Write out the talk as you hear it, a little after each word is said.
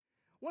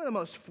One of the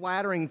most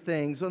flattering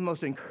things, one of the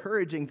most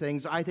encouraging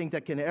things I think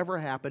that can ever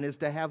happen is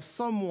to have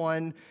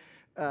someone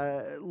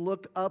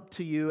look up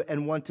to you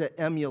and want to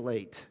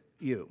emulate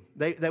you.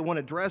 They want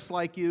to dress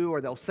like you, or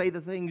they'll say the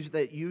things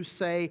that you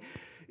say.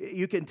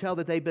 You can tell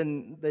that they've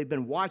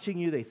been watching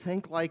you. They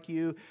think like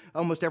you.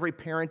 Almost every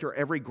parent or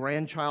every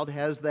grandchild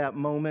has that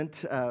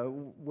moment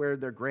where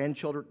their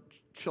grandchildren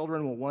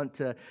will want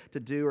to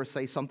do or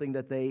say something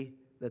that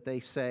they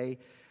say.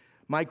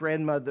 My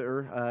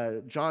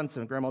grandmother,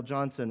 Grandma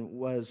Johnson,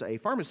 was a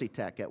pharmacy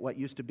tech at what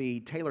used to be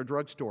Taylor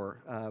Drug Store.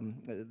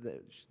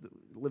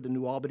 Lived in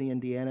New Albany,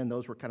 Indiana, and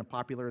those were kind of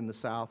popular in the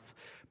south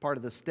part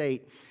of the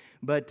state.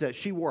 But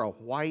she wore a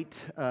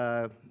white,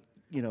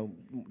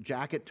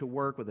 jacket to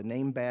work with a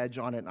name badge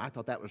on it, and I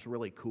thought that was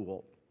really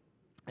cool.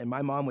 And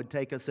my mom would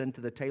take us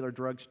into the Taylor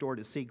Drug Store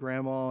to see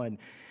Grandma, and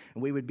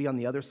we would be on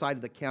the other side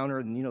of the counter,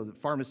 and, the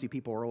pharmacy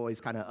people are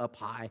always kind of up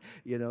high,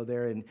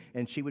 there,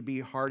 and she would be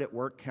hard at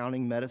work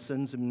counting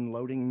medicines and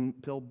loading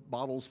pill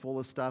bottles full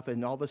of stuff,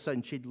 and all of a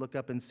sudden she'd look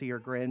up and see her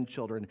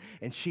grandchildren,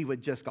 and she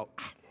would just go,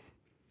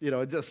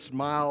 just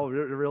smile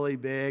really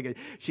big, and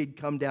she'd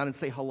come down and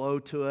say hello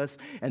to us,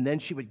 and then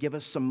she would give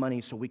us some money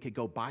so we could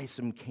go buy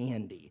some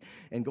candy.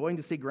 And going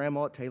to see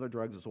Grandma at Taylor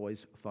Drugs is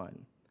always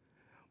fun.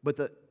 But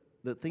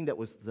the thing that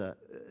was the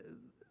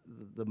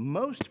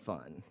most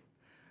fun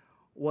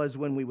was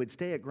when we would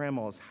stay at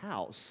Grandma's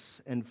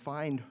house and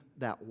find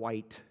that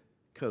white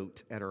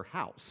coat at her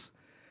house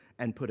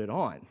and put it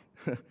on.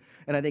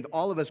 And I think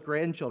all of us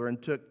grandchildren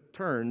took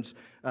turns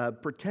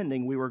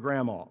pretending we were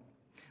Grandma.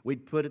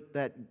 We'd put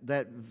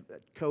that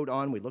coat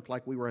on. We looked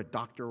like we were a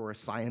doctor or a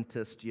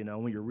scientist,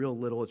 When you're real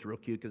little, it's real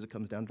cute because it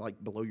comes down to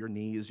like below your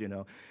knees,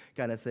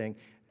 kind of thing.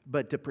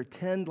 But to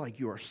pretend like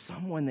you are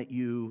someone that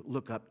you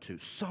look up to,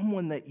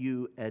 someone that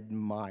you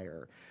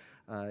admire,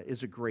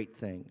 is a great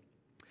thing.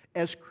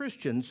 As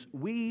Christians,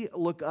 we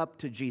look up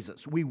to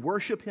Jesus. We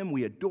worship Him,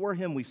 we adore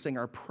Him, we sing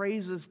our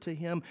praises to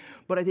Him.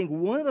 But I think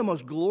one of the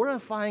most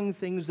glorifying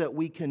things that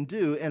we can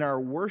do in our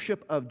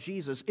worship of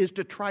Jesus is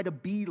to try to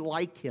be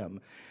like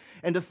Him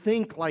and to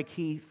think like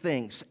He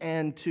thinks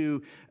and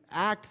to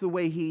act the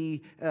way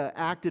He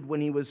acted when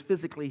He was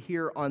physically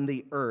here on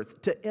the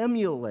earth, to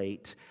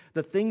emulate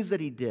the things that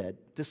He did,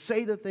 to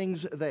say the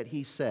things that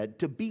He said,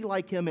 to be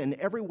like Him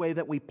in every way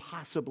that we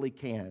possibly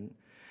can.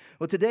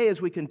 Well, today,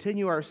 as we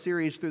continue our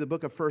series through the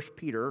book of 1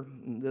 Peter,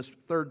 this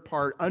third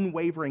part,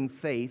 Unwavering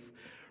Faith,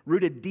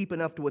 rooted deep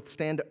enough to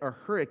withstand a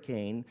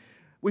hurricane,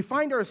 we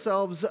find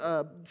ourselves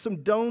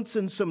some don'ts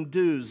and some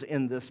do's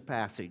in this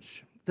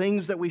passage.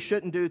 Things that we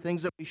shouldn't do,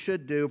 things that we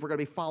should do if we're going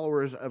to be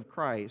followers of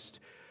Christ.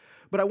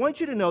 But I want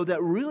you to know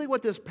that really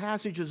what this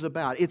passage is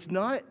about, it's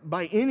not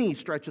by any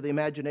stretch of the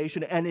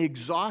imagination an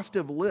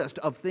exhaustive list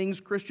of things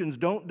Christians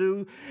don't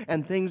do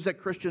and things that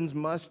Christians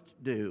must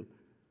do.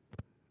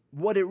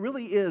 What it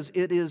really is,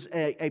 it is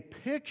a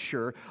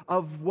picture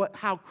of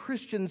how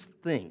Christians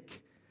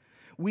think.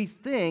 We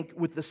think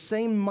with the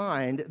same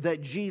mind that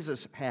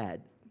Jesus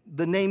had.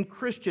 The name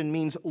Christian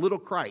means little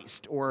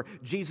Christ, or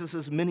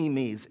Jesus'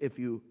 mini-me's, if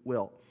you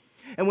will.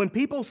 And when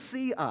people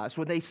see us,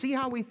 when they see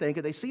how we think,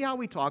 and they see how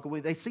we talk,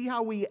 and they see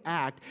how we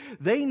act,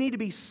 they need to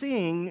be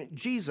seeing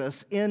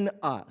Jesus in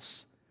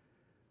us.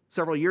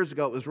 Several years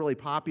ago, it was really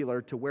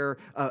popular to wear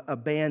a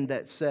band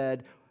that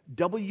said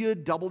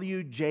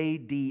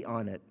WWJD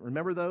on it.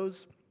 Remember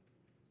those?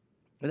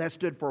 And that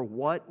stood for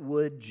What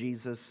Would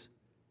Jesus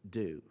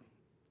Do?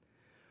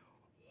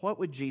 What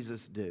would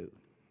Jesus do?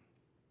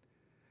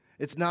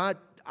 It's not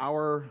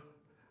our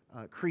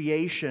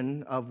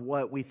creation of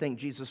what we think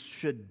Jesus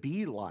should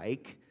be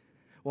like.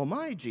 Well,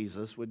 my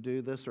Jesus would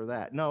do this or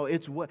that. No,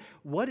 it's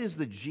what is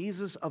the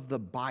Jesus of the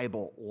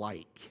Bible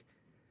like?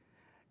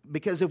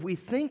 Because if we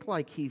think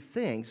like He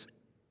thinks,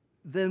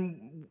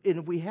 then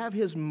if we have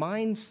His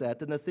mindset,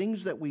 then the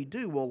things that we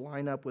do will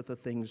line up with the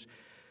things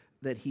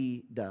that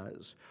He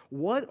does.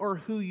 What or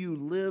who you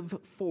live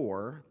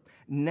for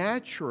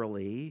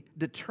naturally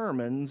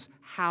determines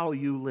how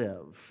you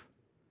live.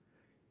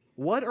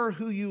 What or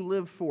who you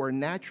live for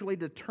naturally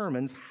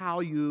determines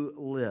how you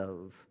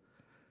live.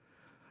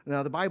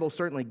 Now, the Bible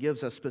certainly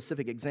gives us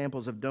specific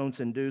examples of don'ts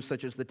and do's,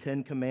 such as the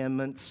Ten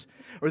Commandments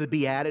or the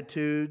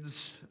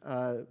Beatitudes,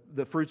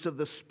 the fruits of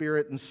the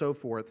Spirit, and so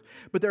forth.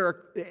 But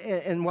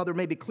while there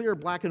may be clear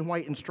black and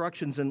white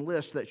instructions and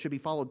lists that should be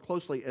followed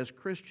closely as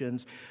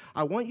Christians,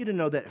 I want you to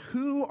know that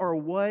who or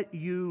what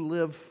you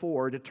live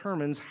for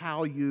determines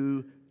how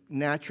you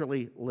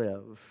naturally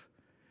live.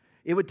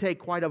 It would take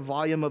quite a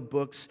volume of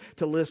books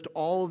to list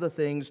all of the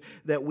things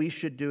that we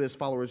should do as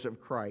followers of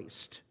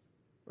Christ,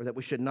 or that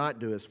we should not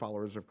do as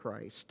followers of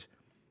Christ.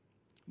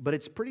 But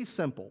it's pretty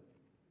simple.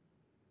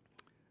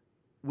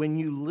 When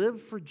you live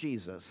for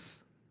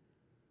Jesus,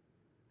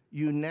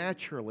 you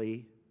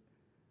naturally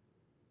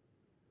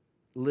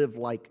live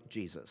like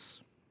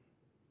Jesus.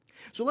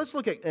 So let's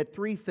look at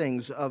three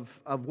things of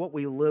what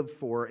we live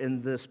for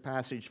in this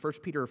passage, 1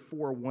 Peter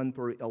 4, 1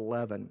 through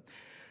 11.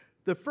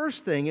 The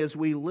first thing is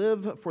we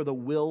live for the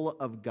will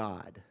of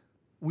God.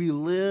 We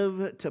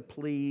live to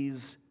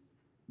please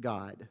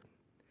God.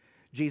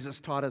 Jesus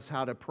taught us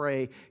how to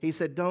pray. He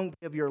said, don't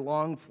give your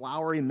long,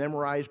 flowery,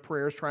 memorized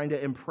prayers trying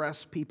to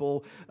impress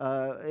people.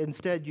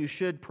 Instead, you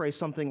should pray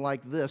something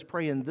like this.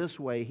 Pray in this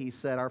way, he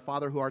said, Our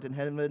Father who art in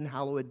heaven,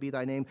 hallowed be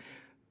thy name.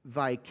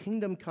 Thy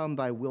kingdom come,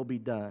 thy will be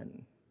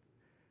done.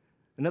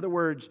 In other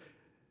words,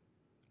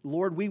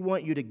 Lord, we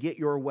want you to get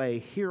your way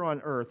here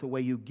on earth the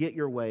way you get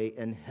your way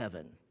in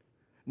heaven.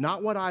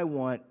 Not what I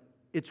want,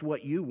 it's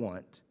what you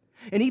want.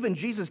 And even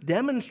Jesus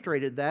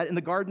demonstrated that in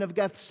the Garden of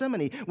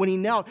Gethsemane when he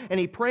knelt and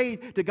he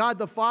prayed to God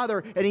the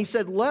Father and he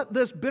said, let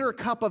this bitter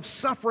cup of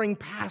suffering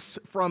pass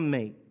from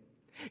me.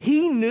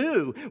 He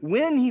knew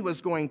when he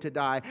was going to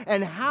die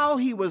and how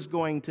he was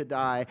going to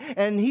die.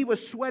 And he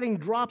was sweating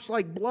drops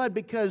like blood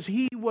because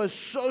he was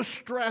so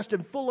stressed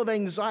and full of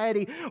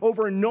anxiety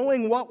over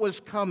knowing what was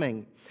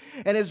coming.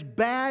 And as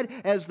bad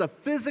as the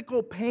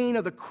physical pain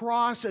of the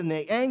cross and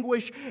the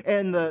anguish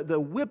and the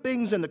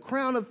whippings and the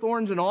crown of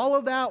thorns and all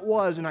of that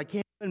was, and I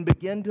can't even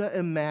begin to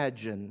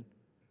imagine,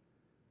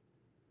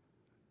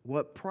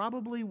 what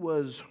probably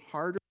was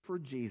harder for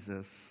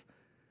Jesus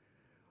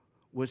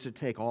was to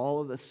take all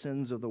of the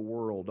sins of the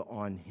world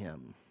on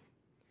him.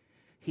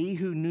 He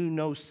who knew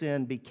no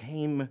sin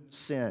became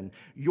sin,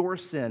 your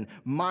sin,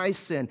 my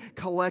sin,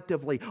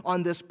 collectively,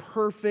 on this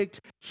perfect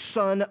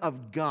Son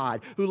of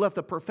God who left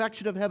the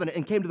perfection of heaven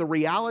and came to the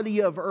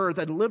reality of earth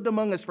and lived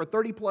among us for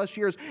 30 plus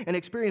years and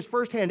experienced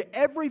firsthand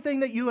everything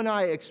that you and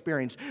I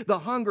experienced: the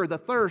hunger, the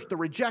thirst, the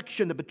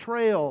rejection, the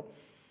betrayal,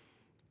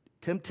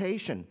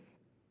 temptation,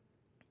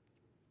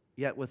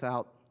 yet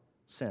without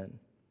sin.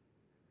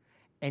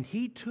 And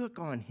he took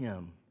on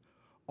him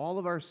all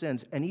of our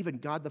sins, and even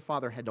God the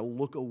Father had to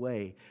look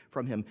away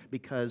from him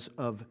because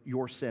of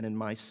your sin and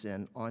my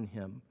sin on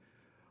him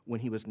when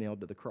he was nailed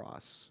to the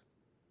cross.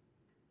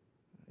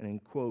 And in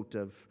quote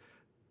of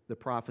the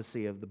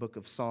prophecy of the book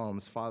of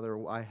Psalms, Father,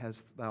 why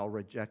hast thou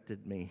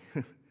rejected me?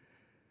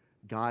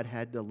 God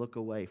had to look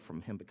away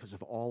from him because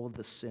of all of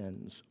the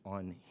sins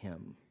on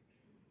him.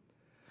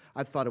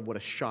 I've thought of what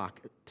a shock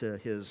to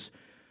his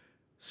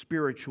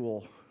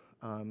spiritual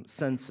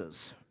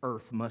senses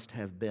earth must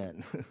have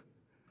been.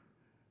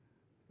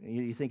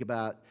 You think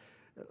about,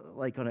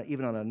 like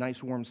even on a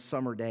nice warm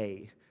summer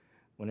day,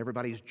 when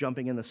everybody's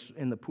jumping in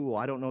the pool.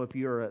 I don't know if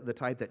you're the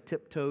type that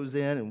tiptoes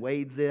in and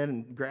wades in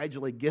and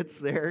gradually gets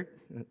there.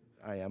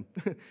 I am.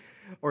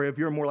 Or if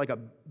you're more like a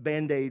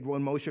Band-Aid,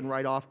 one motion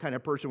right off kind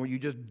of person where you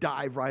just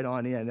dive right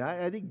on in.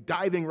 I think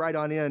diving right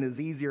on in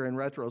is easier in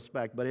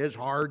retrospect, but it's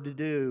hard to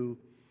do,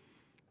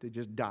 to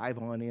just dive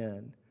on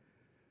in.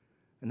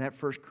 And that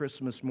first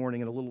Christmas morning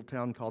in a little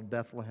town called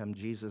Bethlehem,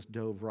 Jesus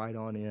dove right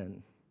on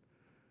in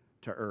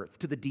to earth,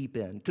 to the deep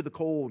end, to the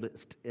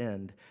coldest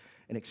end,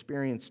 and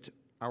experienced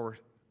our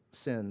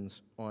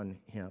sins on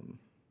him.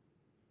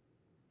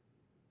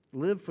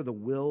 Live for the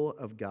will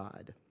of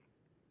God.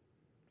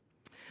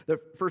 The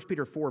 1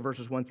 Peter 4,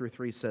 verses 1 through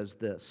 3 says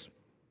this: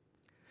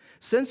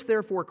 Since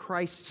therefore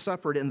Christ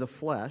suffered in the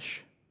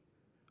flesh,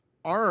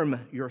 arm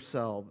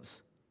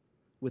yourselves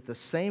with the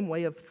same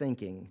way of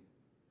thinking.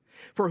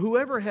 For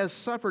whoever has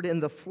suffered in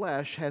the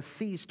flesh has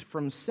ceased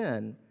from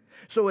sin,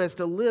 so as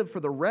to live for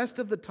the rest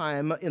of the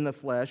time in the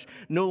flesh,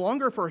 no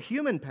longer for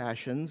human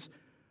passions,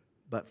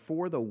 but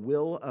for the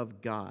will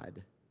of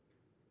God.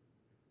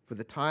 For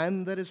the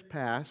time that is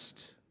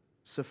past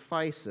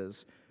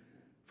suffices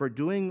for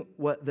doing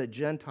what the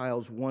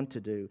Gentiles want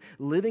to do,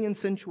 living in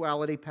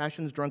sensuality,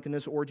 passions,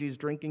 drunkenness, orgies,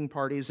 drinking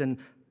parties, and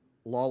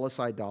lawless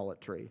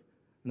idolatry.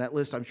 And that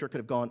list, I'm sure, could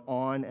have gone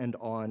on and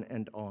on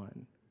and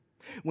on.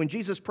 When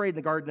Jesus prayed in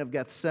the Garden of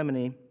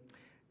Gethsemane,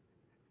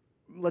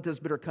 let this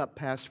bitter cup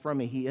pass from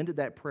me, he ended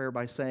that prayer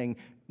by saying,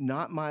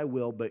 not my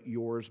will, but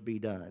yours be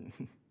done.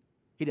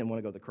 He didn't want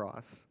to go to the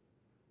cross,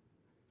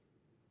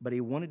 but he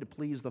wanted to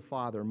please the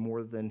Father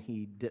more than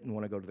he didn't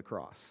want to go to the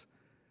cross.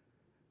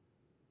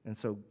 And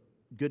so,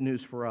 good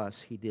news for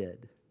us, he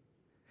did.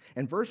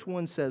 And verse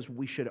 1 says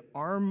we should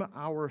arm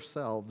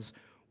ourselves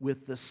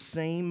with the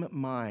same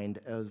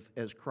mind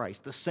as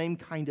Christ, the same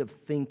kind of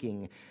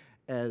thinking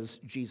as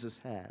Jesus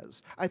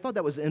has. I thought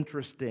that was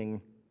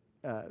interesting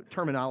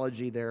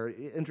terminology there,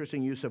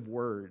 interesting use of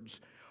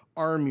words.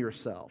 Arm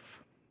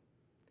yourself.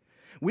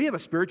 We have a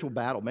spiritual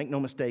battle, make no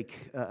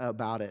mistake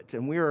about it,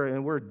 and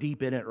we're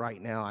deep in it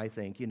right now, I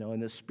think, in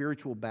this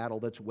spiritual battle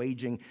that's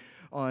waging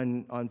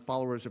on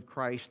followers of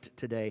Christ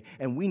today,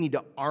 and we need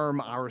to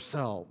arm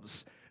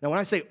ourselves. Now, when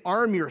I say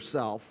arm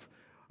yourself,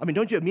 I mean,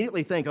 don't you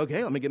immediately think,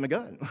 okay, let me get my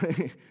gun.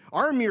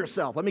 Arm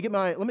yourself. Let me get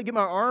my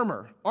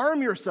armor.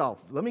 Arm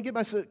yourself. Let me get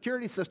my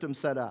security system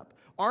set up.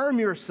 Arm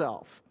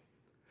yourself.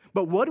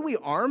 But what do we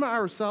arm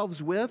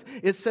ourselves with?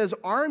 It says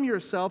arm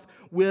yourself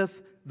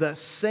with the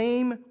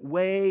same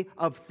way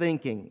of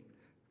thinking.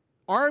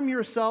 Arm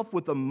yourself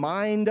with the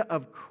mind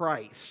of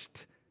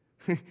Christ.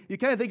 You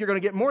kind of think you're going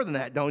to get more than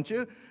that, don't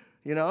you?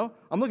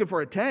 I'm looking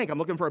for a tank. I'm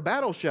looking for a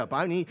battleship.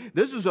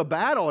 This is a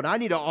battle, and I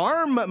need to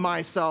arm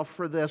myself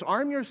for this.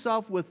 Arm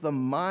yourself with the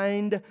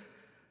mind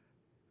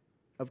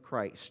of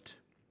Christ.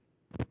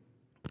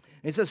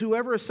 And it says,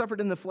 whoever has suffered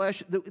in the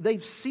flesh,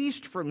 they've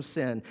ceased from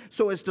sin,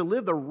 so as to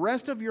live the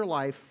rest of your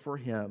life for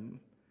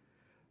him.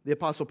 The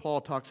Apostle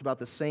Paul talks about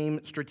the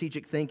same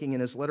strategic thinking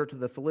in his letter to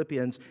the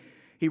Philippians.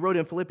 He wrote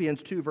in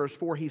Philippians 2, verse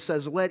 4, he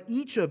says, "Let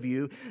each of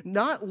you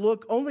not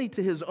look only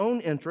to his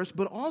own interest,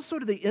 but also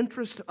to the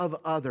interest of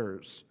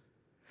others.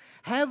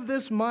 Have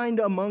this mind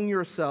among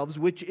yourselves,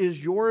 which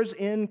is yours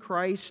in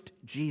Christ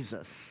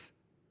Jesus."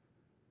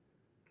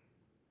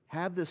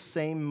 Have this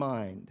same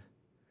mind.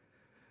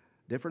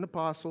 Different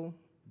apostle,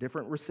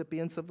 different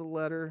recipients of the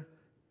letter,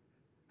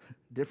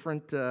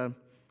 different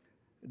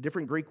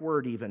Greek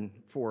word even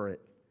for it.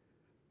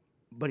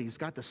 But he's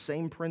got the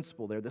same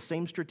principle there, the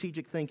same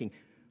strategic thinking.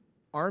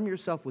 Arm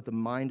yourself with the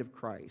mind of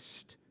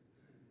Christ.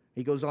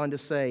 He goes on to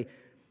say,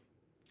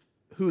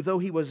 "Who, though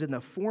he was in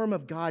the form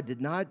of God, did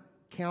not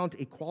count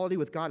equality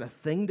with God a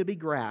thing to be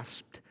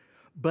grasped,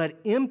 but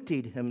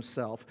emptied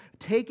himself,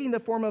 taking the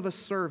form of a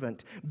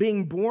servant,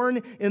 being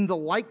born in the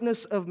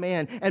likeness of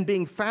man, and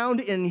being found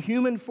in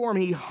human form,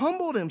 he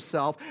humbled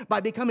himself by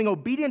becoming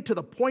obedient to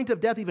the point of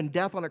death, even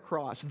death on a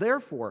cross.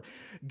 Therefore,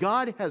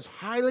 God has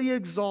highly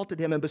exalted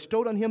him and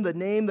bestowed on him the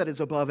name that is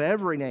above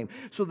every name,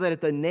 so that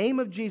at the name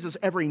of Jesus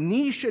every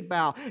knee should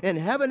bow in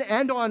heaven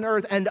and on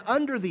earth and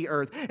under the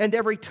earth, and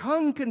every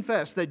tongue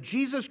confess that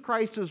Jesus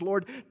Christ is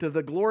Lord, to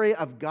the glory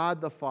of God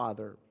the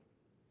Father."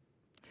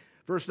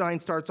 Verse 9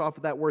 starts off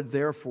with that word,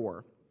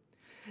 therefore.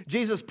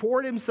 Jesus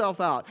poured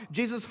himself out.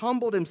 Jesus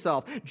humbled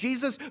himself.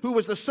 Jesus, who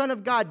was the Son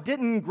of God,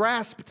 didn't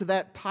grasp to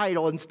that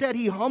title. Instead,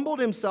 he humbled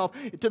himself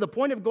to the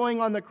point of going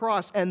on the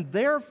cross, and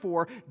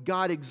therefore,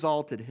 God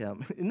exalted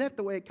him. Isn't that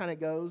the way it kind of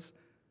goes?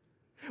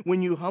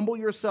 When you humble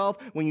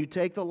yourself, when you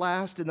take the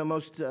last and the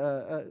most,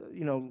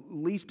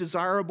 least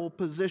desirable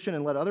position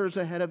and let others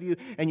ahead of you,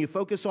 and you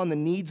focus on the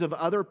needs of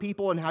other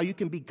people and how you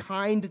can be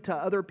kind to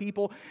other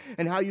people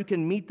and how you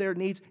can meet their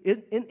needs,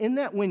 in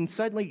that when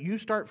suddenly you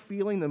start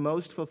feeling the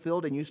most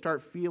fulfilled and you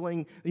start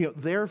feeling,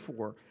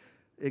 therefore,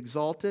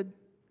 exalted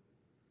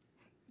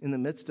in the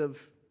midst of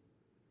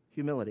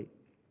humility.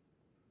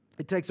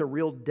 It takes a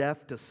real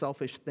death to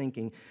selfish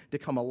thinking to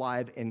come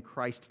alive in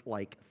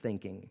Christ-like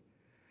thinking.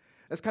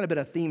 That's kind of been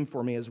a theme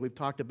for me as we've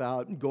talked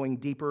about going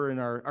deeper in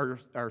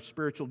our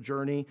spiritual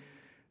journey,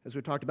 as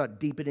we've talked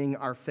about deepening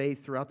our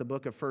faith throughout the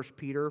book of 1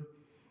 Peter.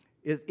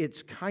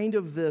 It's kind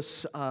of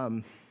this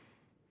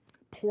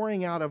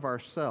pouring out of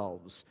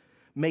ourselves,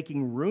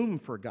 making room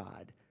for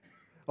God.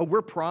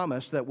 We're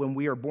promised that when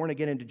we are born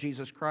again into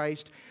Jesus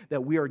Christ,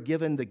 that we are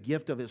given the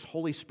gift of His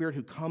Holy Spirit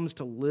who comes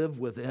to live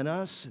within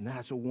us, and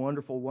that's a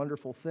wonderful,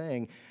 wonderful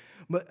thing.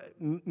 But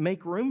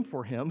make room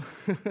for Him.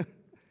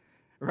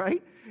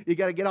 Right? You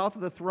got to get off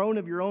of the throne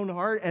of your own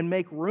heart and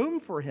make room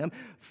for Him.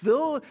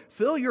 Fill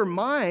your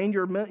mind,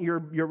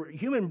 your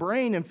human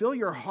brain, and fill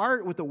your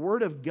heart with the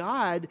Word of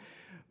God,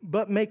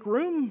 but make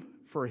room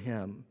for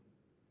Him.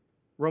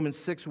 Romans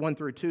 6, 1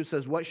 through 2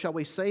 says, "What shall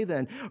we say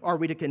then? Are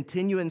we to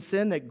continue in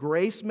sin that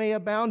grace may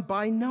abound?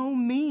 By no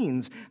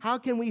means. How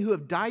can we who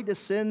have died to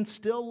sin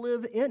still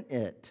live in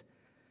it?"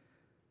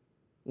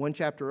 One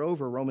chapter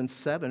over, Romans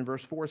 7,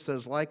 verse 4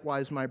 says,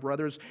 "Likewise, my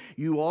brothers,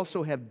 you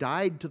also have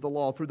died to the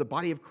law through the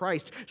body of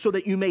Christ, so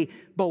that you may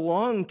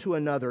belong to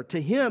another,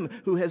 to Him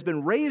who has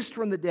been raised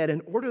from the dead,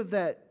 in order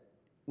that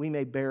we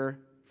may bear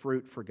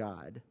fruit for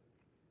God."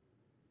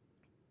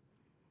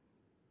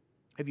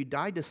 Have you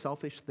died to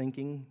selfish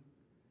thinking?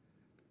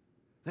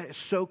 That is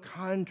so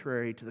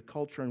contrary to the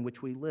culture in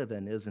which we live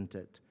in, isn't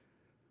it?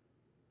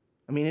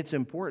 I mean, it's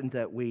important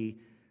that we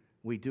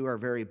do our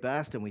very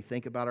best and we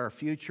think about our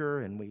future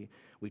and we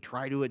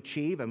try to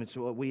achieve. I mean,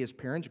 so what we as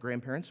parents,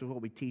 grandparents, is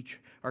what we teach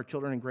our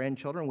children and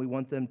grandchildren. We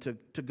want them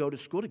to go to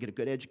school to get a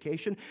good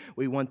education.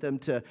 We want them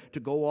to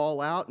go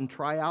all out and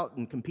try out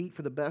and compete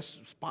for the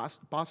best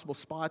possible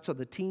spots on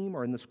the team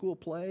or in the school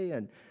play.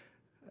 And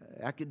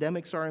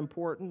academics are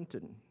important,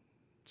 and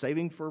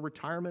saving for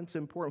retirement's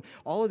important.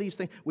 All of these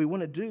things, we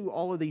want to do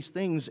all of these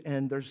things,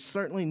 and there's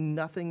certainly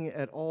nothing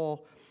at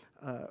all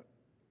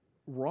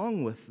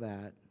wrong with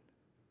that.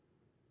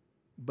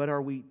 But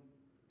are we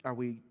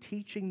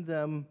teaching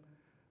them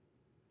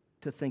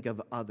to think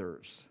of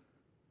others?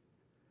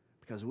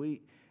 Because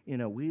we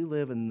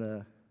live in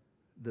the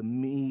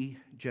me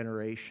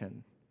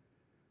generation,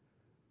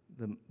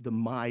 the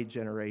my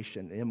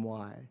generation,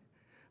 M-Y.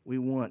 We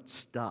want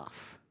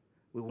stuff.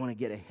 We want to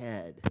get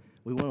ahead.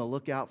 We want to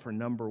look out for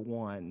number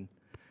one.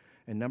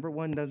 And number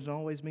one doesn't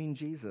always mean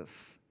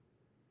Jesus.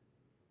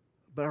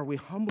 But are we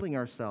humbling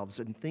ourselves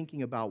and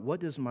thinking about, what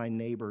does my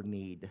neighbor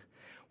need?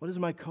 What does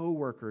my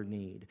coworker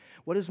need?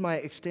 What does my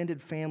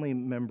extended family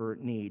member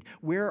need?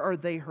 Where are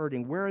they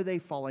hurting? Where are they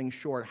falling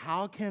short?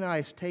 How can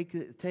I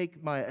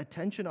take my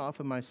attention off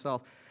of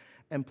myself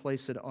and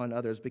place it on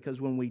others?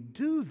 Because when we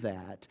do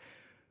that,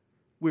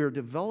 we're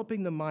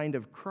developing the mind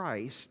of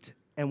Christ,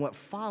 and what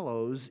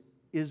follows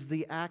is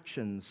the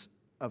actions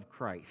of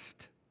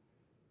Christ.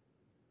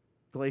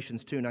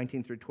 Galatians 2,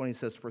 19 through 20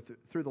 says, "For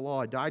through the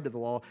law I died to the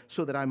law,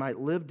 so that I might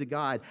live to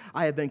God.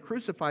 I have been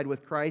crucified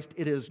with Christ.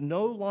 It is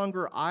no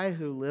longer I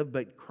who live,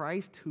 but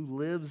Christ who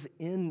lives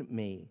in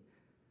me.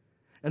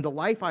 And the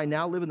life I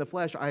now live in the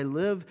flesh, I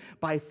live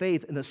by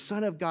faith in the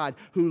Son of God,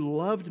 who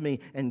loved me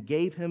and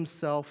gave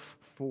Himself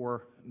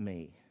for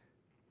me."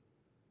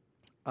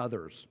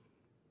 Others.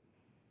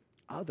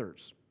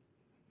 Others.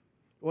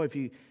 Well, if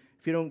you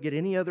don't get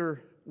any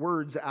other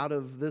words out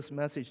of this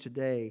message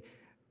today,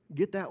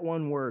 get that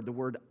one word, the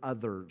word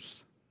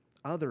others.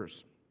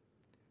 Others.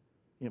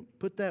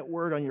 Put that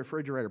word on your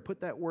refrigerator.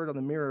 Put that word on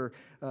the mirror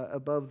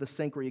above the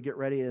sink where you get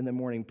ready in the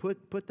morning.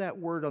 Put that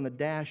word on the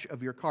dash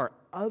of your car.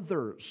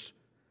 Others.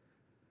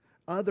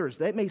 Others.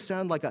 That may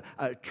sound like a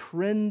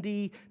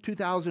trendy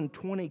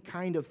 2020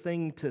 kind of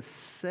thing to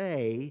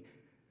say,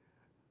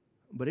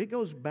 but it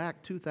goes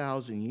back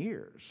 2,000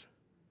 years.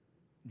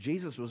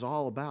 Jesus was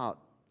all about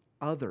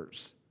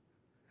others.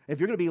 If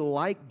you're going to be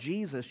like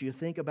Jesus, you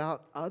think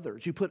about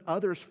others. You put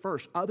others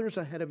first, others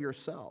ahead of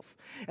yourself.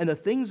 And the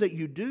things that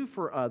you do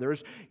for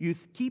others, you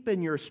keep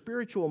in your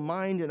spiritual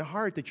mind and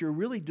heart that you're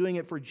really doing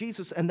it for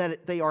Jesus and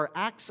that they are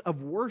acts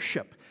of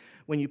worship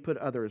when you put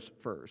others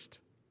first.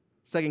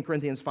 2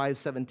 Corinthians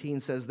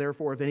 5:17 says,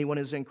 "Therefore, if anyone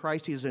is in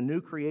Christ, he is a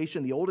new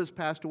creation. The old has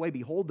passed away.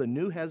 Behold, the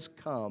new has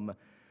come."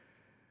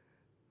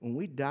 When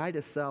we die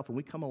to self and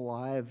we come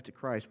alive to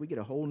Christ, we get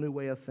a whole new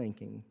way of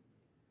thinking.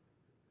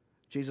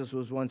 Jesus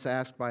was once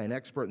asked by an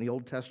expert in the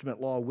Old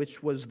Testament law,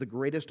 which was the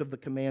greatest of the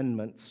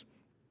commandments.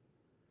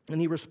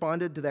 And he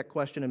responded to that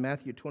question in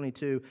Matthew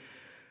 22,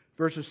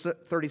 verses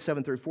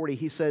 37 through 40.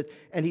 He said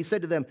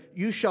to them,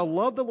 "You shall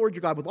love the Lord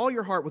your God with all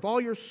your heart, with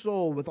all your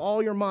soul, with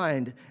all your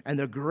mind. And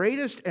the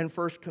greatest and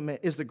first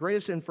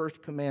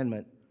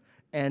commandment.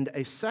 And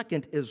a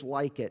second is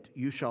like it.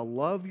 You shall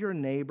love your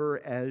neighbor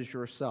as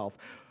yourself.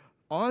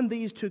 On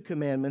these two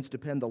commandments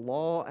depend the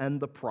law and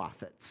the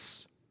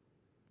prophets."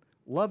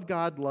 Love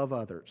God, love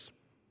others.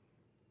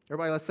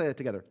 Everybody, let's say it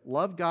together.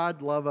 Love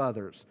God, love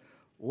others.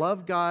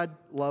 Love God,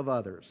 love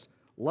others.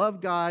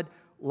 Love God,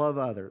 love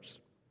others.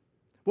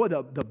 Boy,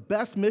 the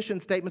best mission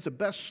statements, the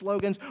best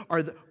slogans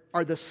are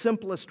the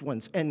simplest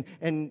ones.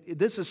 And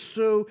this is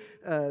so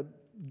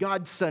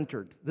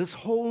God-centered, this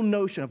whole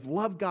notion of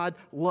love God,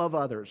 love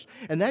others.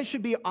 And that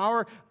should be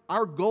our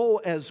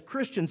goal as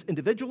Christians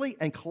individually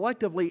and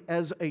collectively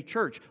as a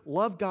church.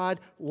 Love God,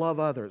 love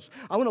others.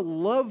 I want to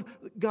love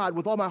God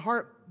with all my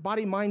heart,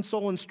 body, mind,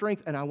 soul, and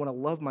strength, and I want to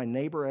love my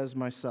neighbor as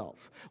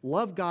myself.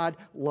 Love God,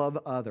 love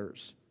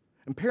others.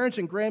 And parents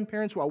and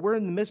grandparents, while we're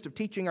in the midst of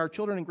teaching our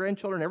children and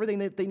grandchildren everything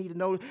that they need to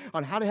know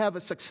on how to have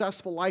a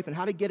successful life and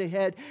how to get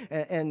ahead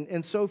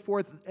and so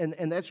forth,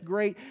 and that's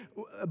great.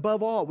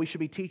 Above all, we should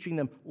be teaching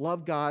them,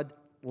 love God,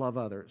 love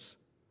others.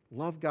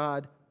 Love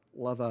God,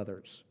 love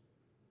others.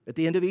 At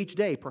the end of each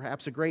day,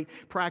 perhaps a great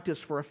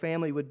practice for a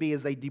family would be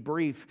as they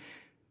debrief,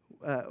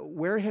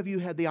 where have you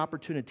had the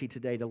opportunity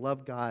today to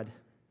love God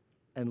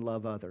and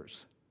love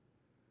others?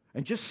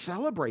 And just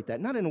celebrate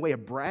that, not in a way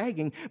of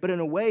bragging, but in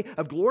a way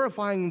of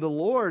glorifying the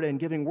Lord and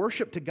giving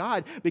worship to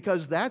God,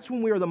 because that's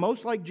when we are the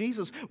most like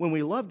Jesus, when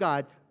we love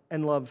God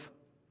and love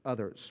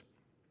others.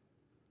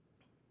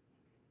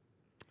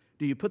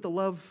 Do you put the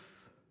love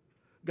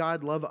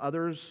God, love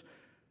others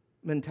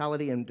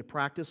mentality into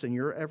practice in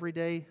your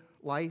everyday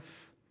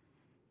life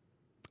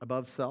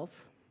above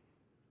self?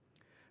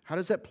 How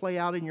does that play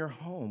out in your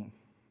home?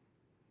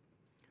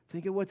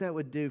 Think of what that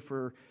would do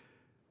for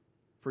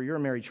your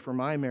marriage, for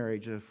my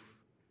marriage, of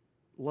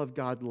love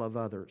God, love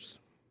others.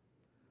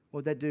 What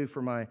would that do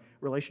for my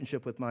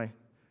relationship with my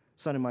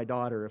son and my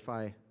daughter if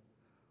I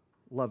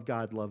love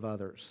God, love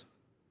others?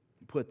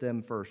 Put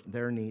them first,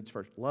 their needs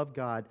first. Love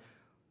God,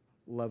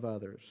 love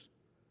others.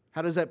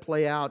 How does that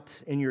play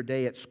out in your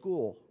day at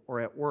school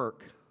or at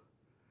work?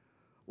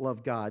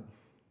 Love God,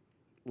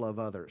 love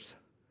others.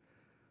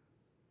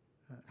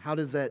 How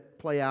does that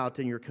play out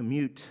in your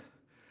commute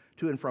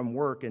to and from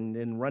work and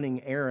in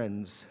running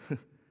errands?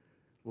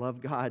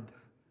 Love God,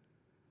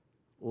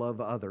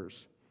 love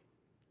others.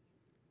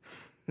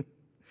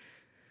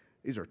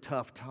 These are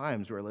tough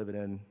times we're living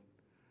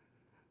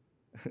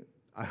in.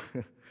 I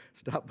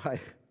stop by.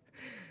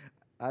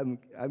 I'm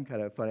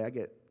kind of funny. I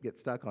get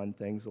stuck on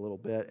things a little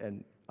bit,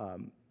 and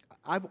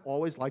I've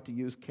always liked to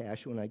use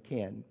cash when I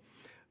can.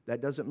 That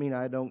doesn't mean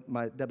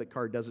my debit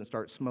card doesn't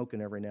start smoking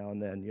every now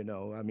and then,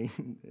 I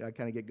mean, I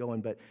kind of get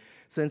going. But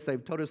since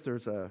they've told us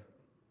there's a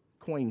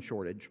coin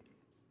shortage,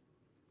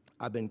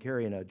 I've been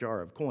carrying a jar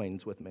of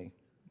coins with me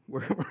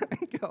wherever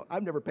I go.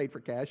 I've never paid for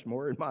cash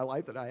more in my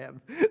life than I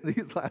have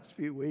these last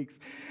few weeks.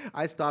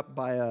 I stopped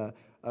by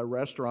a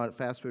restaurant,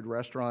 fast food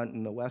restaurant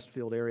in the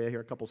Westfield area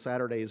here a couple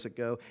Saturdays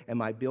ago, and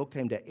my bill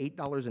came to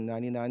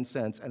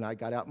 $8.99, and I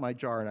got out my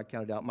jar and I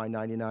counted out my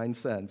 99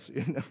 cents.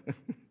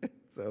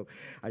 So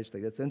I just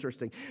think that's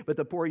interesting. But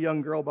the poor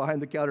young girl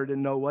behind the counter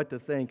didn't know what to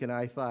think, and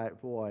I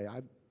thought, boy,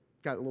 I've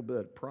got a little bit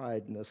of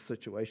pride in this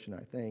situation,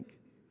 I think.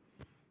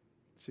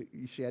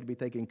 She had to be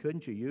thinking,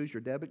 couldn't you use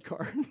your debit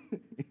card?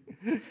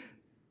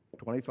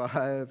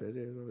 25.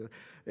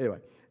 Anyway,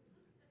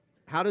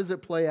 how does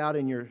it play out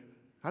in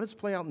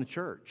the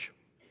church?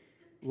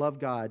 Love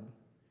God,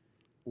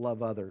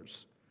 love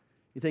others.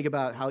 You think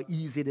about how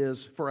easy it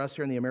is for us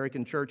here in the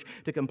American church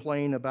to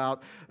complain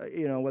about,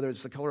 whether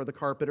it's the color of the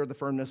carpet or the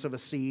firmness of a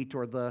seat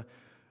or the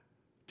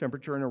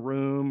temperature in a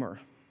room. Or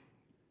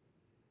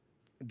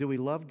do we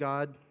love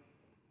God,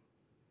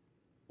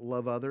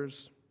 love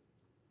others?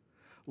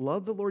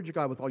 Love the Lord your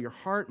God with all your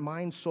heart,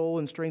 mind, soul,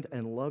 and strength,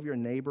 and love your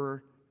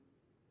neighbor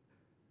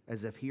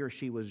as if he or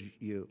she was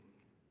you.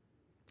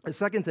 The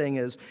second thing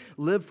is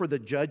live for the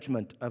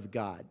judgment of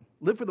God.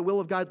 Live for the will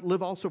of God,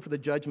 live also for the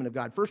judgment of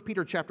God. 1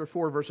 Peter chapter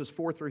 4, verses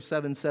 4 through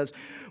 7 says,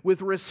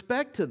 with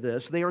respect to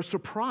this, they are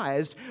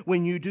surprised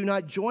when you do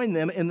not join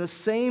them in the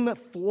same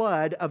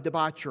flood of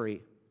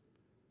debauchery,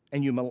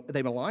 and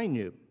they malign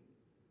you.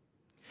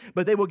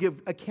 But they will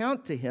give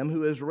account to him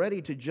who is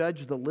ready to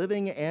judge the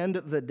living and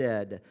the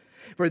dead.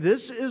 For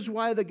this is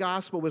why the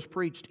gospel was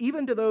preached,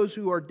 even to those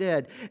who are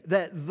dead,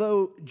 that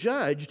though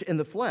judged in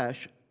the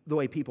flesh, the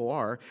way people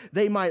are,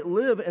 they might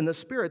live in the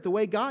spirit the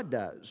way God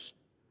does.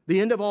 The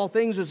end of all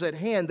things is at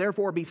hand.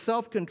 Therefore, be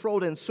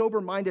self-controlled and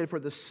sober-minded for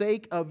the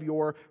sake of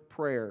your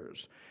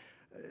prayers.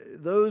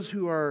 Those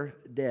who are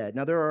dead.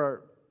 Now, there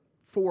are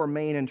four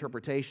main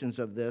interpretations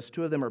of this.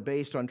 Two of them are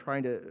based on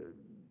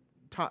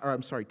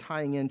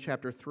tying in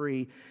chapter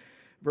 3,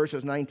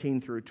 verses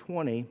 19 through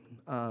 20,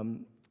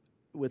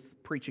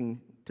 with preaching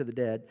to the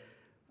dead.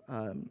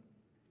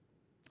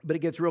 But it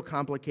gets real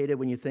complicated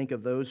when you think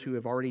of those who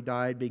have already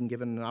died being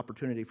given an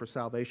opportunity for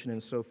salvation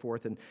and so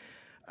forth. And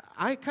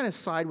I kind of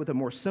side with a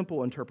more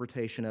simple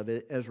interpretation of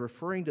it as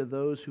referring to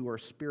those who are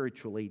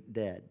spiritually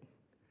dead.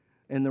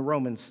 In the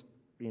Romans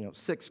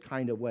 6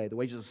 kind of way, the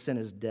wages of sin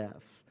is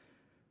death.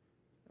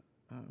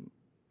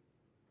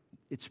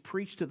 It's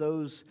preached to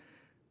those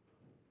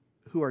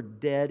who are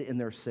dead in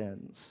their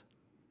sins,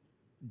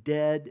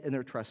 dead in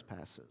their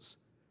trespasses,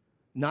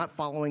 not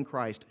following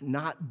Christ,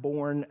 not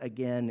born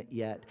again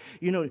yet.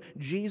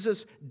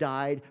 Jesus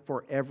died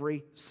for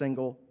every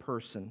single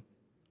person,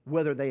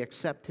 whether they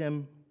accept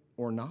him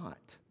or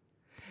not.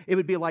 It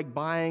would be like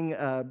buying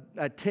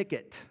a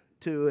ticket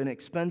to an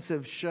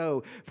expensive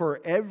show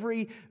for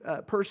every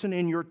person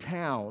in your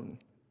town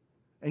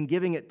and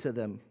giving it to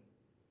them.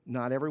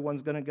 Not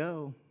everyone's going to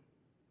go.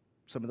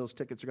 Some of those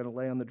tickets are going to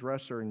lay on the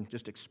dresser and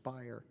just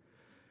expire.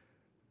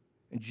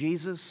 And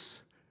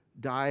Jesus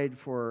died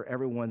for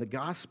everyone. The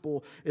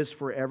gospel is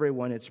for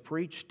everyone. It's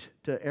preached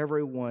to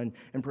everyone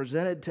and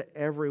presented to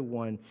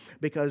everyone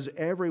because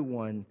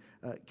everyone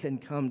can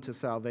come to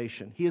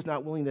salvation. He is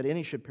not willing that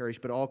any should perish,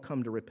 but all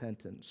come to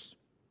repentance.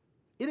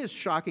 It is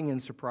shocking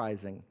and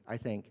surprising, I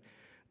think,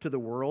 to the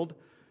world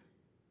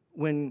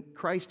when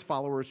Christ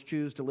followers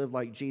choose to live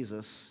like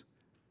Jesus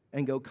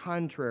and go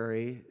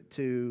contrary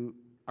to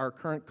our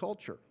current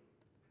culture.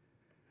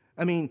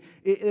 I mean,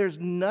 there's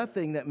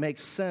nothing that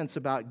makes sense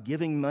about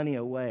giving money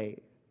away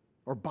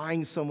or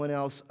buying someone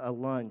else a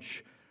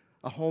lunch,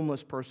 a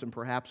homeless person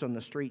perhaps on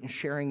the street, and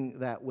sharing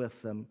that with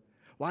them.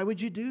 Why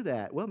would you do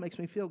that? Well, it makes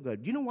me feel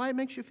good. Do you know why it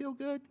makes you feel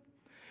good?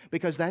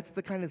 Because that's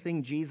the kind of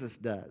thing Jesus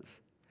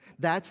does.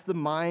 That's the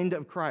mind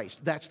of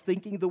Christ. That's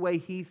thinking the way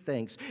he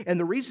thinks. And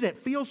the reason it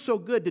feels so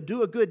good to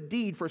do a good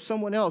deed for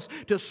someone else,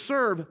 to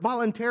serve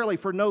voluntarily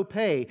for no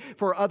pay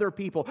for other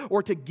people,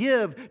 or to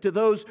give to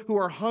those who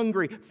are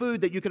hungry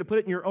food that you could have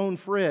put in your own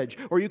fridge,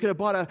 or you could have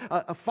bought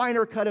a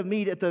finer cut of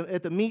meat at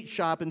the meat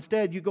shop.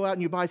 Instead, you go out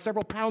and you buy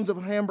several pounds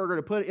of hamburger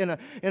to put in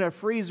a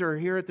freezer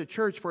here at the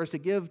church for us to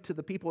give to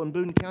the people in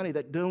Boone County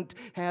that don't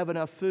have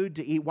enough food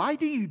to eat. Why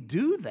do you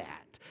do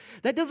that?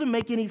 That doesn't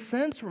make any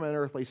sense from an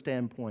earthly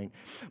standpoint,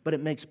 but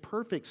it makes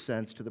perfect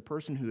sense to the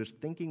person who is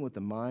thinking with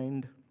the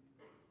mind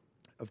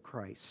of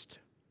Christ.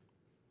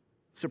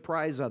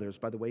 Surprise others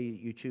by the way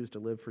you choose to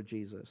live for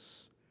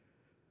Jesus.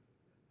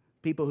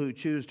 People who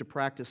choose to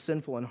practice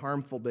sinful and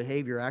harmful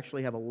behavior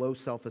actually have a low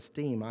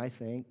self-esteem, I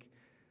think.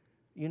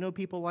 You know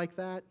people like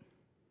that?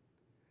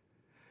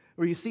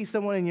 Where you see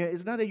someone and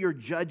it's not that you're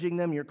judging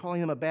them, you're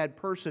calling them a bad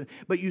person,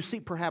 but you see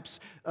perhaps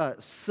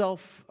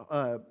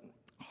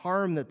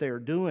harm that they're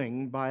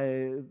doing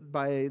by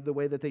the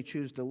way that they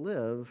choose to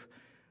live,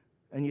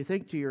 and you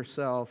think to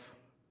yourself,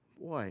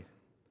 boy,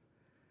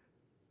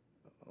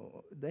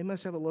 they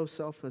must have a low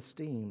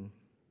self-esteem.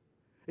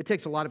 It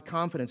takes a lot of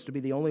confidence to be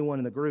the only one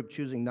in the group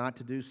choosing not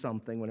to do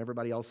something when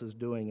everybody else is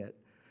doing it.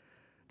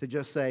 To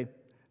just say,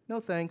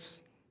 no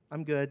thanks,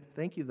 I'm good,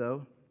 thank you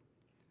though.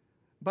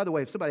 By the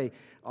way, if somebody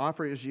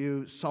offers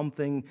you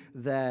something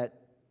that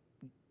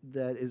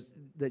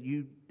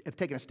you have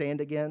taken a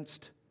stand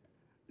against,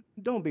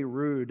 don't be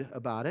rude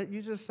about it.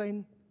 You just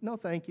say, no,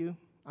 thank you.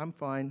 I'm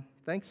fine.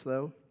 Thanks,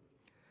 though.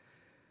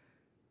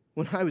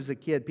 When I was a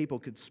kid, people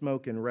could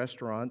smoke in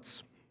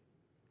restaurants,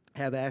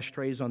 have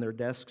ashtrays on their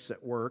desks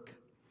at work.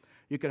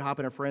 You could hop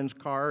in a friend's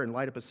car and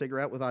light up a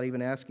cigarette without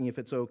even asking if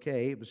it's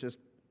okay. It was just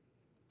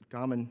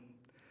common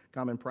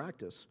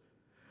practice.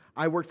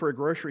 I worked for a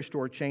grocery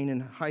store chain in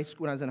high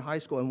school when I was in high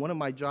school, and one of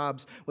my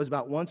jobs was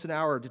about once an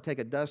hour to take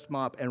a dust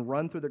mop and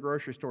run through the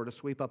grocery store to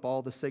sweep up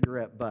all the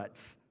cigarette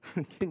butts.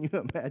 Can you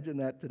imagine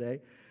that today?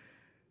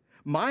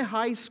 My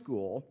high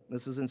school,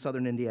 this is in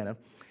southern Indiana,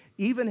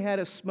 even had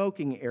a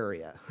smoking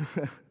area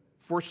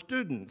for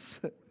students.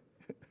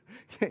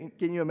 Can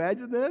you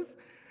imagine this?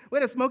 We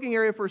had a smoking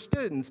area for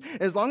students.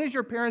 As long as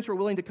your parents were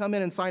willing to come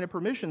in and sign a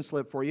permission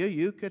slip for you,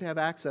 you could have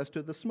access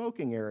to the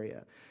smoking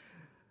area.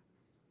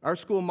 Our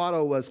school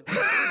motto was,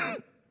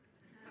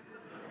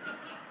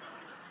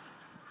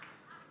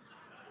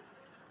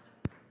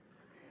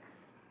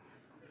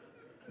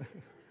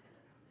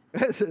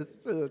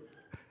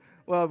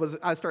 Well,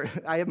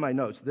 I have my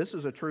notes. This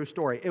is a true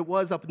story. It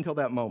was up until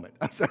that moment.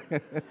 I'm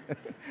sorry.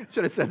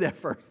 Should have said that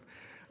first.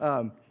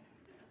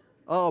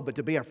 But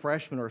to be a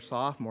freshman or a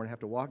sophomore and have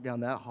to walk down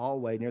that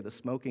hallway near the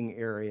smoking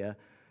area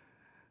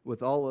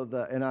with all of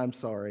and I'm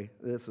sorry,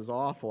 this is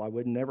awful. I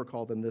would never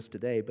call them this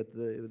today, but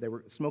they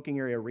were smoking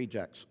area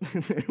rejects.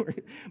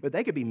 But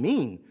they could be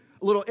mean,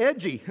 a little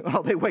edgy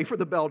while they wait for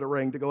the bell to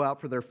ring to go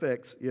out for their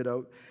fix,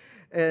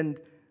 And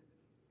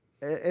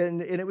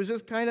it was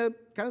just kind of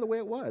the way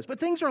it was. But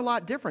things are a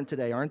lot different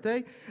today, aren't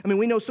they? I mean,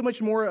 we know so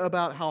much more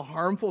about how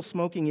harmful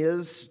smoking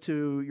is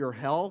to your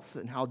health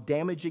and how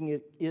damaging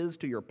it is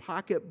to your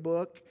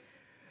pocketbook.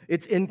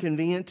 It's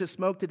inconvenient to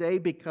smoke today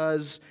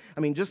because,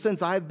 just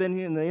since I've been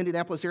in the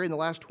Indianapolis area in the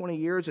last 20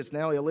 years, it's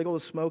now illegal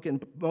to smoke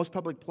in most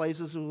public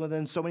places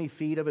within so many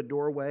feet of a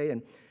doorway,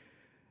 and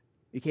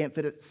you can't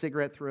fit a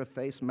cigarette through a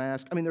face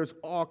mask. There's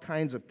all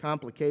kinds of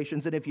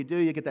complications, and if you do,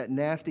 you get that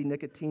nasty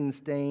nicotine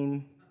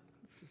stain.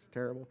 It's just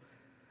terrible.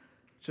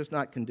 It's just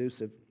not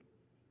conducive.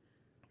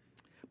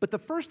 But the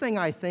first thing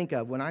I think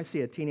of when I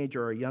see a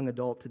teenager or a young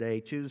adult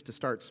today choose to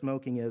start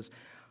smoking is,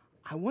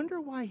 I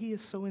wonder why he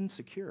is so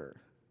insecure.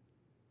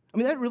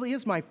 That really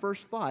is my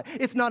first thought.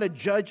 It's not a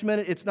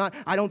judgment. It's not,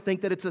 I don't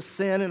think that it's a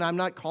sin, and I'm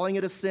not calling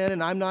it a sin,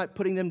 and I'm not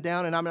putting them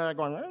down, and I'm not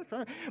going,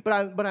 sorry.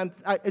 But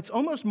it's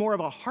almost more of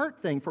a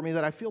heart thing for me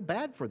that I feel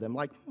bad for them.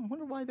 Like, I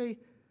wonder why they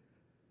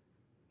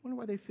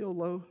feel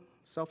low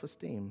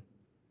self-esteem.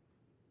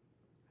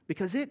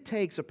 Because it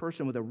takes a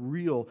person with a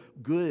real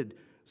good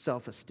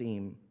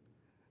self-esteem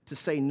to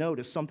say no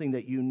to something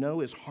that you know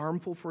is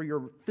harmful for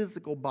your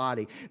physical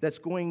body, that's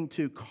going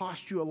to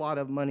cost you a lot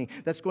of money,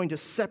 that's going to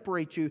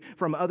separate you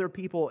from other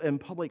people in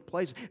public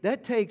places.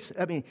 That takes,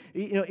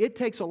 it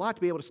takes a lot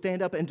to be able to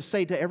stand up and to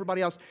say to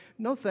everybody else,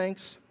 no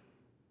thanks,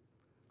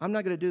 I'm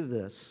not going to do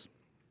this.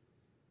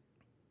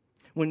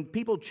 When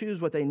people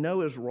choose what they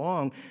know is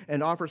wrong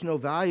and offers no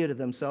value to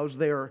themselves,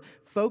 they are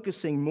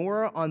focusing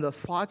more on the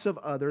thoughts of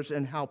others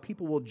and how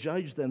people will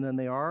judge them than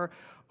they are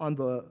on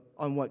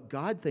what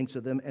God thinks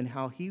of them and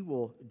how He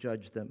will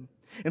judge them.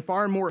 And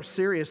far more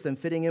serious than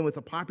fitting in with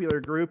a popular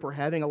group or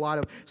having a lot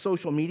of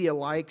social media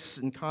likes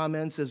and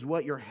comments is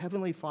what your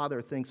Heavenly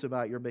Father thinks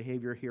about your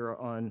behavior here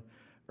on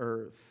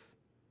earth.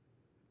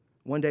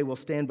 One day we'll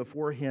stand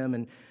before Him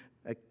and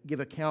give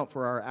account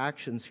for our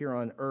actions here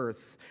on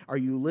earth. Are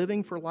you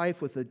living for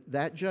life with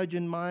that judge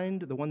in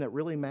mind, the one that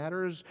really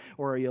matters?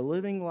 Or are you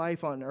living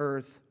life on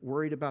earth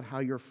worried about how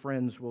your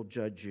friends will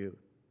judge you?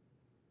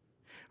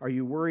 Are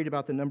you worried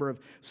about the number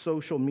of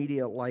social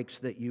media likes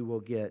that you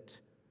will get?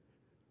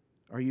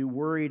 Are you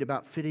worried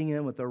about fitting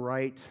in with the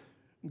right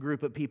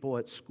group of people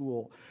at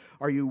school?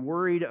 Are you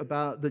worried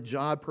about the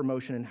job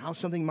promotion and how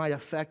something might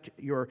affect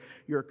your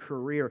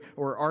career?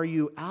 Or are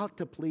you out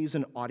to please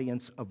an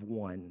audience of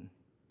one?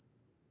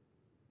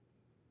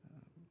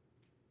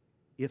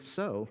 If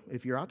so,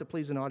 if you're out to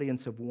please an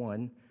audience of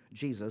one,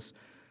 Jesus,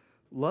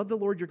 love the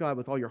Lord your God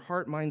with all your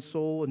heart, mind,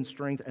 soul, and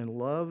strength, and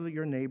love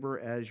your neighbor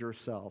as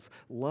yourself.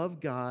 Love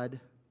God,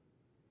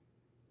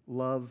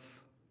 love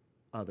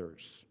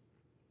others.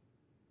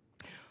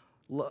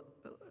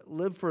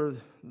 Live for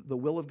the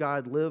will of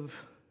God, live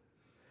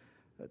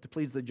to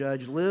please the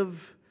judge,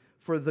 live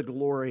for the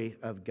glory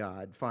of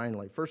God.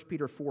 Finally, 1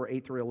 Peter 4,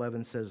 8 through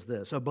 11 says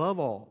this, above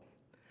all,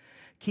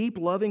 keep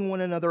loving one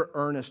another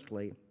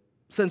earnestly,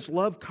 since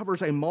love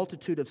covers a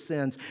multitude of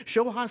sins.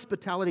 Show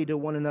hospitality to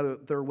one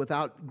another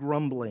without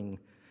grumbling.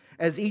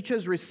 As each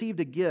has received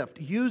a gift,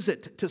 use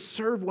it to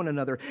serve one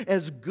another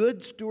as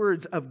good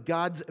stewards of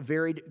God's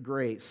varied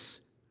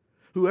grace.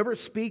 Whoever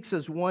speaks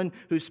as one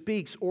who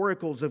speaks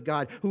oracles of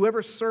God.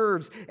 Whoever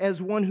serves as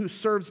one who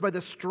serves by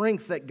the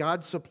strength that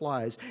God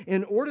supplies,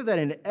 in order that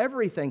in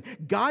everything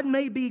God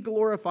may be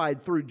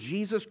glorified through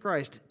Jesus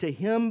Christ. To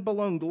Him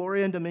belong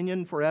glory and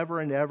dominion forever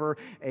and ever.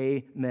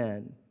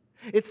 Amen.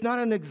 It's not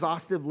an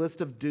exhaustive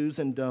list of do's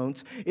and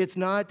don'ts. It's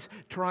not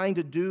trying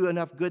to do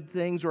enough good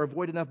things or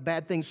avoid enough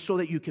bad things so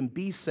that you can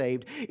be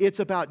saved. It's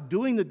about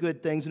doing the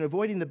good things and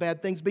avoiding the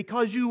bad things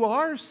because you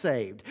are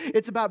saved.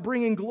 It's about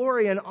bringing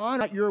glory and honor.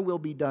 Not your will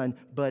be done,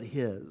 but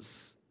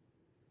His.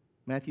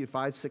 Matthew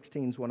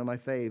 5:16 is one of my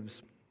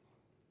faves.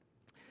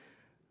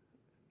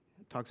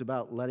 It talks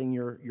about letting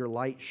your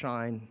light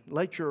shine.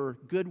 Let your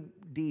good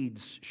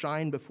deeds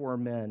shine before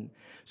men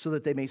so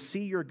that they may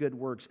see your good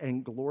works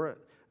and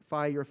glorify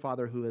your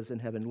Father who is in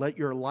heaven. Let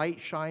your light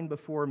shine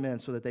before men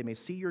so that they may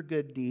see your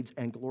good deeds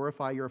and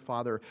glorify your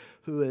Father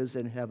who is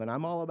in heaven.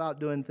 I'm all about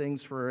doing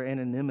things for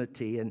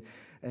anonymity and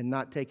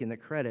not taking the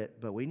credit,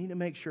 but we need to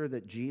make sure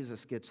that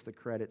Jesus gets the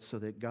credit so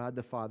that God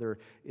the Father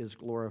is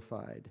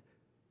glorified.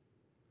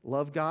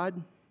 Love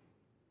God,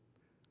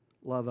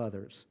 love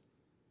others.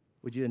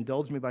 Would you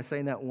indulge me by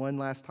saying that one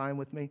last time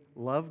with me?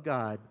 Love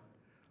God,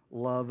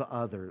 love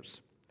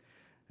others.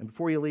 And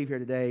before you leave here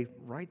today,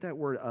 write that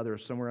word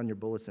others somewhere on your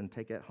bulletin.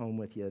 Take it home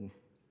with you. And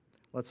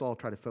let's all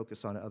try to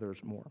focus on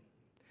others more.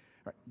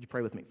 All right, you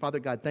pray with me. Father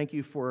God, thank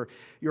you for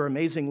your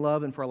amazing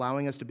love and for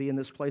allowing us to be in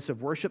this place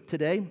of worship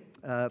today.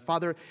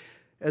 Father,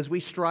 As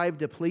we strive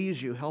to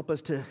please you, help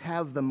us to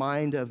have the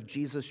mind of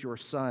Jesus, your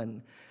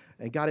Son.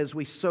 And God, as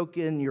we soak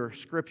in your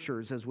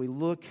scriptures, as we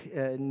look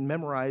and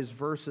memorize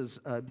verses,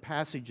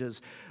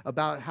 passages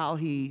about how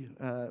he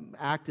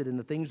acted and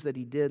the things that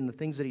he did and the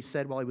things that he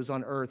said while he was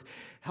on earth,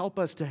 help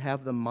us to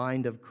have the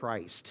mind of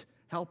Christ.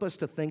 Help us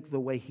to think the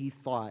way he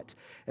thought.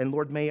 And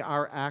Lord, may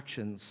our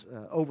actions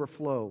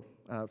overflow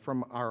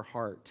from our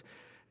heart.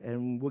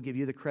 And we'll give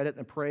you the credit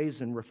and the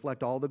praise and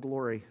reflect all the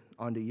glory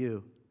onto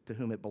you, to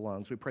whom it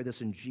belongs. We pray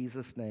this in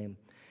Jesus' name.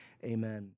 Amen.